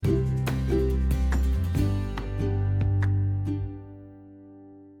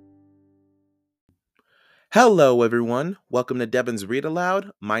Hello, everyone. Welcome to Devin's Read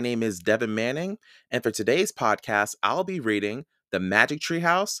Aloud. My name is Devin Manning, and for today's podcast, I'll be reading The Magic Tree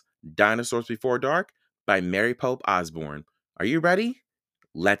House, Dinosaurs Before Dark by Mary Pope Osborne. Are you ready?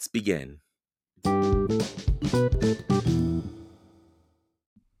 Let's begin.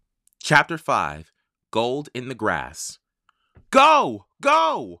 Chapter 5 Gold in the Grass. Go!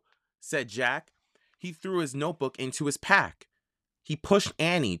 Go! Said Jack. He threw his notebook into his pack. He pushed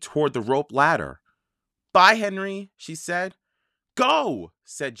Annie toward the rope ladder. Bye, Henry, she said. Go,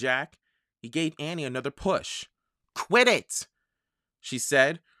 said Jack. He gave Annie another push. Quit it, she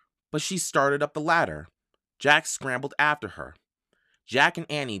said, but she started up the ladder. Jack scrambled after her. Jack and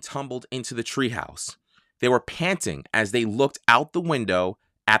Annie tumbled into the treehouse. They were panting as they looked out the window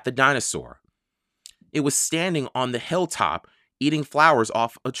at the dinosaur. It was standing on the hilltop, eating flowers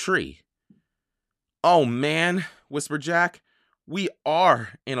off a tree. Oh man, whispered Jack. We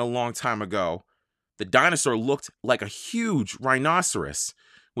are in a long time ago. The dinosaur looked like a huge rhinoceros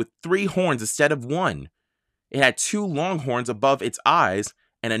with 3 horns instead of 1. It had 2 long horns above its eyes,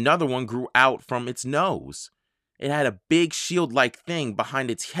 and another one grew out from its nose. It had a big shield-like thing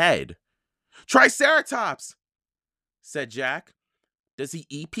behind its head. Triceratops, said Jack. Does he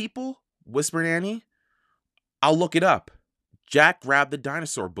eat people? Whispered Annie. I'll look it up. Jack grabbed the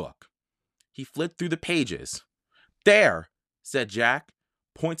dinosaur book. He flipped through the pages. There, said Jack,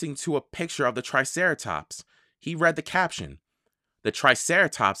 pointing to a picture of the Triceratops. He read the caption. The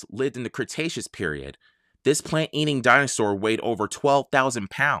Triceratops lived in the Cretaceous period. This plant-eating dinosaur weighed over 12,000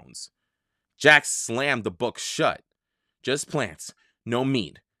 pounds. Jack slammed the book shut. Just plants, no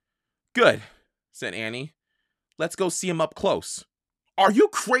meat. Good, said Annie. Let's go see him up close. Are you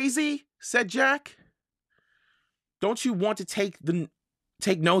crazy? Said Jack. Don't you want to take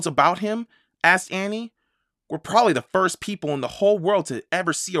notes about him? Asked Annie. We're probably the first people in the whole world to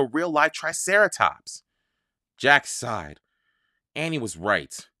ever see a real-life Triceratops. Jack sighed. Annie was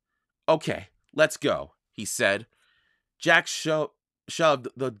right. Okay, let's go, he said. Jack shoved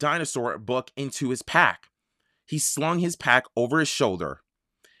the dinosaur book into his pack. He slung his pack over his shoulder.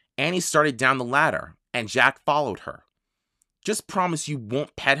 Annie started down the ladder, and Jack followed her. Just promise you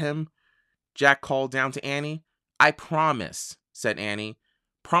won't pet him, Jack called down to Annie. I promise, said Annie.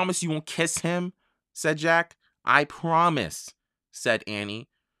 Promise you won't kiss him, said Jack. I promise, said Annie.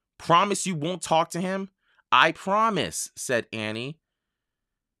 Promise you won't talk to him? I promise, said Annie.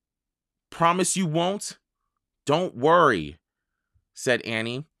 Promise you won't? Don't worry, said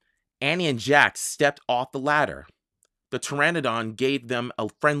Annie. Annie and Jack stepped off the ladder. The pteranodon gave them a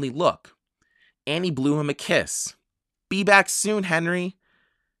friendly look. Annie blew him a kiss. Be back soon, Henry,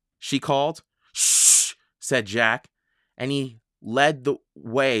 she called. Shh, said Jack, and he led the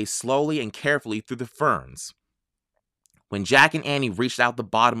way slowly and carefully through the ferns. When Jack and Annie reached out the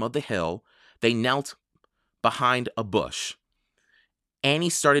bottom of the hill, they knelt behind a bush. Annie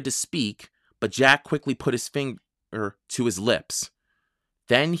started to speak, but Jack quickly put his finger to his lips.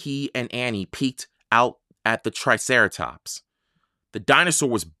 Then he and Annie peeked out at the Triceratops. The dinosaur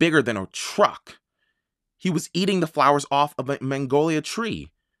was bigger than a truck. He was eating the flowers off of a magnolia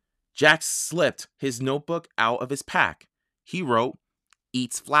tree. Jack slipped his notebook out of his pack. He wrote,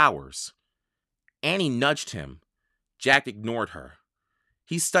 "Eats flowers." Annie nudged him. Jack ignored her.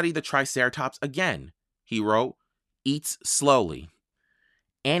 He studied the Triceratops again. He wrote, "Eats slowly."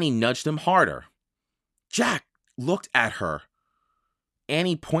 Annie nudged him harder. Jack looked at her.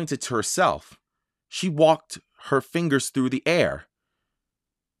 Annie pointed to herself. She walked her fingers through the air.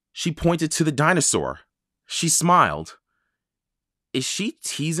 She pointed to the dinosaur. She smiled. Is she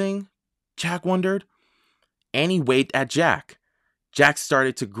teasing? Jack wondered. Annie waved at Jack. Jack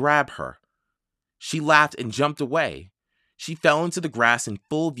started to grab her. She laughed and jumped away. She fell into the grass in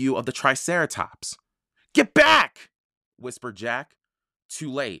full view of the Triceratops. Get back! Whispered Jack.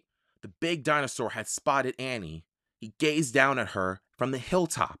 Too late. The big dinosaur had spotted Annie. He gazed down at her from the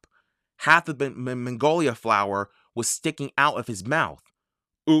hilltop. Half of the magnolia flower was sticking out of his mouth.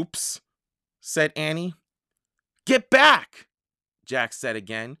 Oops, said Annie. Get back, Jack said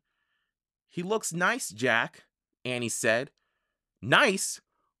again. He looks nice, Jack, Annie said. Nice?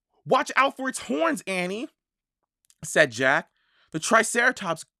 Watch out for its horns, Annie, said Jack. The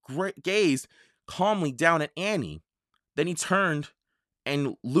Triceratops gazed calmly down at Annie. Then he turned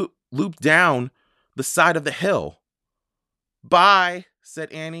and looped down the side of the hill. Bye,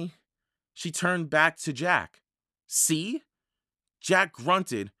 said Annie. She turned back to Jack. See? Jack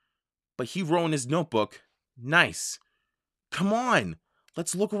grunted, but he wrote in his notebook, nice. Come on,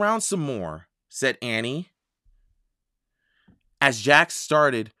 let's look around some more, said Annie. As Jack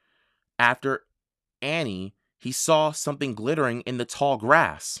started after Annie, he saw something glittering in the tall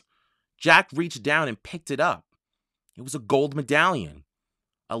grass. Jack reached down and picked it up. It was a gold medallion.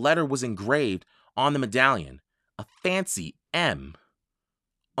 A letter was engraved on the medallion, a fancy M.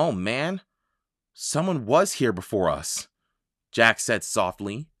 "Oh man, someone was here before us," Jack said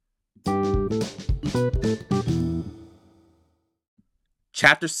softly.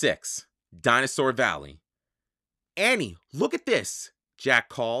 Chapter 6, Dinosaur Valley. "Annie, look at this," Jack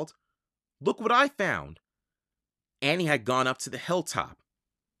called. "Look what I found." Annie had gone up to the hilltop.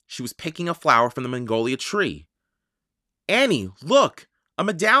 She was picking a flower from the magnolia tree. "Annie, look, a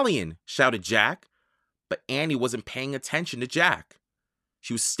medallion," shouted Jack. But Annie wasn't paying attention to Jack.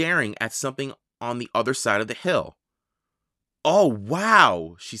 She was staring at something on the other side of the hill. "Oh,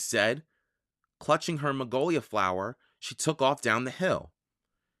 wow," she said. Clutching her magnolia flower, she took off down the hill.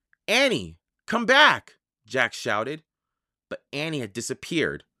 "Annie, come back," Jack shouted. But Annie had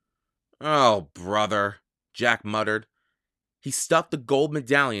disappeared. "Oh, brother," Jack muttered. He stuffed the gold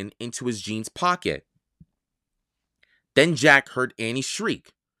medallion into his jeans pocket. Then Jack heard Annie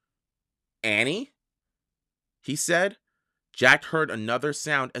shriek. "Annie?" he said. Jack heard another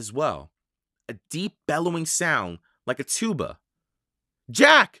sound as well, a deep bellowing sound like a tuba.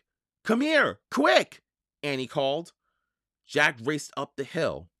 "Jack, come here, quick," Annie called. Jack raced up the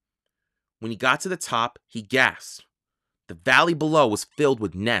hill. When he got to the top, he gasped. The valley below was filled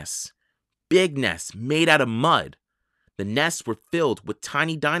with nests, big nests made out of mud. The nests were filled with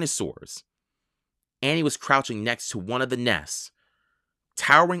tiny dinosaurs. Annie was crouching next to one of the nests.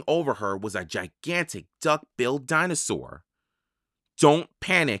 Towering over her was a gigantic duck-billed dinosaur. "Don't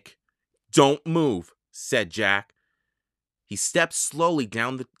panic. Don't move," said Jack. He stepped slowly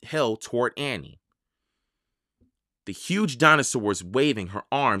down the hill toward Annie. The huge dinosaur was waving her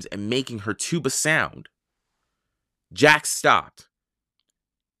arms and making her tuba sound. Jack stopped.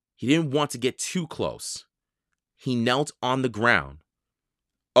 He didn't want to get too close. He knelt on the ground.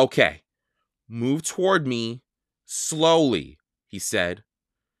 "Okay, move toward me slowly," he said.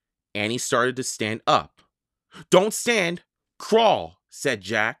 Annie started to stand up. "Don't stand, crawl," said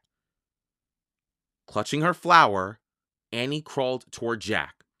Jack. Clutching her flower, Annie crawled toward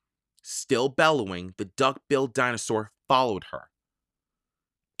Jack. Still bellowing, the duck-billed dinosaur followed her.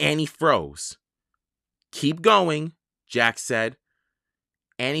 Annie froze. "Keep going," Jack said.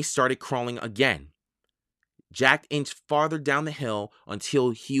 Annie started crawling again. Jack inched farther down the hill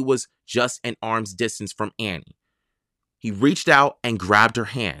until he was just an arm's distance from Annie. He reached out and grabbed her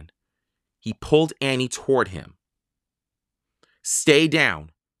hand. He pulled Annie toward him. "Stay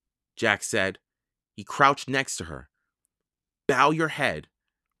down," Jack said. He crouched next to her. "Bow your head.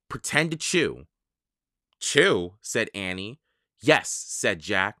 Pretend to chew." "Chew?" said Annie. "Yes," said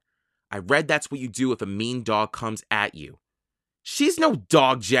Jack. "I read that's what you do if a mean dog comes at you." "She's no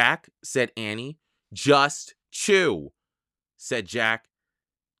dog, Jack," said Annie. "Just chew," said Jack.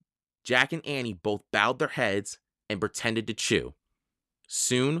 Jack and Annie both bowed their heads and pretended to chew.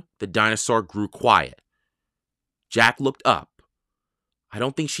 Soon, the dinosaur grew quiet. Jack looked up. "I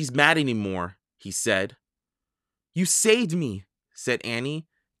don't think she's mad anymore," he said. "You saved me," said Annie.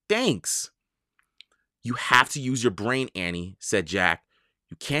 "Thanks." "You have to use your brain, Annie," said Jack.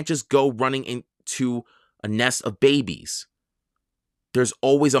 "You can't just go running into a nest of babies. There's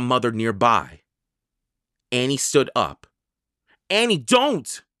always a mother nearby." Annie stood up. "Annie,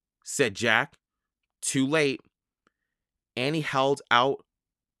 don't!" said Jack. Too late. Annie held out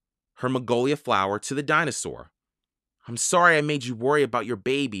her magnolia flower to the dinosaur. "I'm sorry I made you worry about your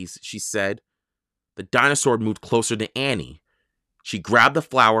babies," she said. The dinosaur moved closer to Annie. She grabbed the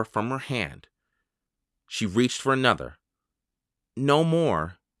flower from her hand. She reached for another. "No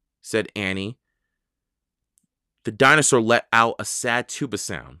more," said Annie. The dinosaur let out a sad tuba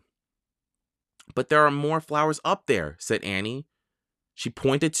sound. "But there are more flowers up there," said Annie. She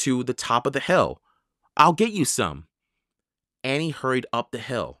pointed to the top of the hill. "I'll get you some." Annie hurried up the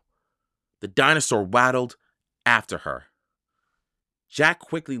hill. The dinosaur waddled after her. Jack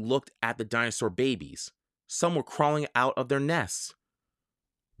quickly looked at the dinosaur babies. Some were crawling out of their nests.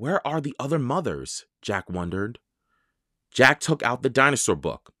 Where are the other mothers? Jack wondered. Jack took out the dinosaur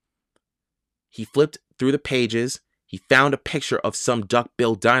book. He flipped through the pages. He found a picture of some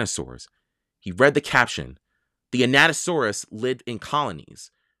duck-billed dinosaurs. He read the caption. The Anatosaurus lived in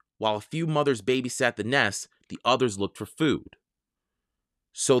colonies. While a few mothers babysat the nest, the others looked for food.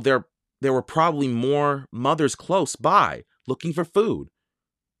 So there were probably more mothers close by, looking for food.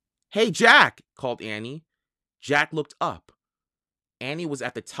 "Hey, Jack!" called Annie. Jack looked up. Annie was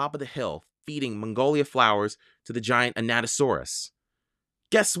at the top of the hill, feeding magnolia flowers to the giant Anatosaurus.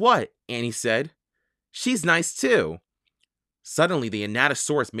 "Guess what?" Annie said. "She's nice too." Suddenly, the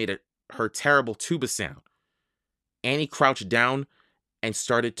Anatosaurus made her terrible tuba sound. Annie crouched down and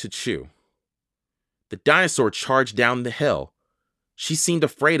started to chew. The dinosaur charged down the hill. She seemed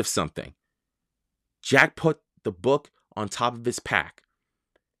afraid of something. Jack put the book on top of his pack.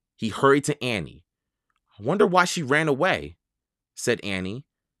 He hurried to Annie. "I wonder why she ran away," said Annie.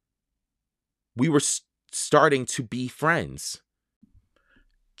 "We were starting to be friends."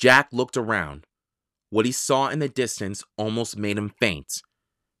 Jack looked around. What he saw in the distance almost made him faint.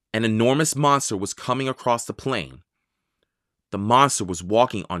 An enormous monster was coming across the plain. The monster was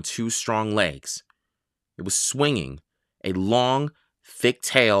walking on two strong legs. It was swinging a long, thick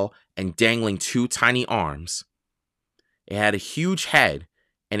tail and dangling two tiny arms. It had a huge head,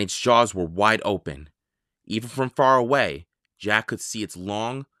 and its jaws were wide open. Even from far away, Jack could see its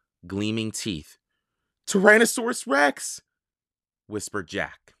long, gleaming teeth. "Tyrannosaurus Rex!" whispered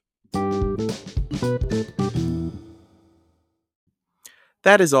Jack.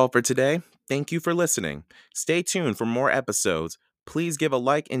 That is all for today. Thank you for listening. Stay tuned for more episodes. Please give a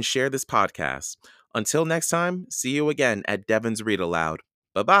like and share this podcast. Until next time, see you again at Devin's Read Aloud.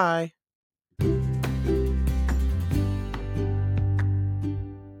 Bye-bye.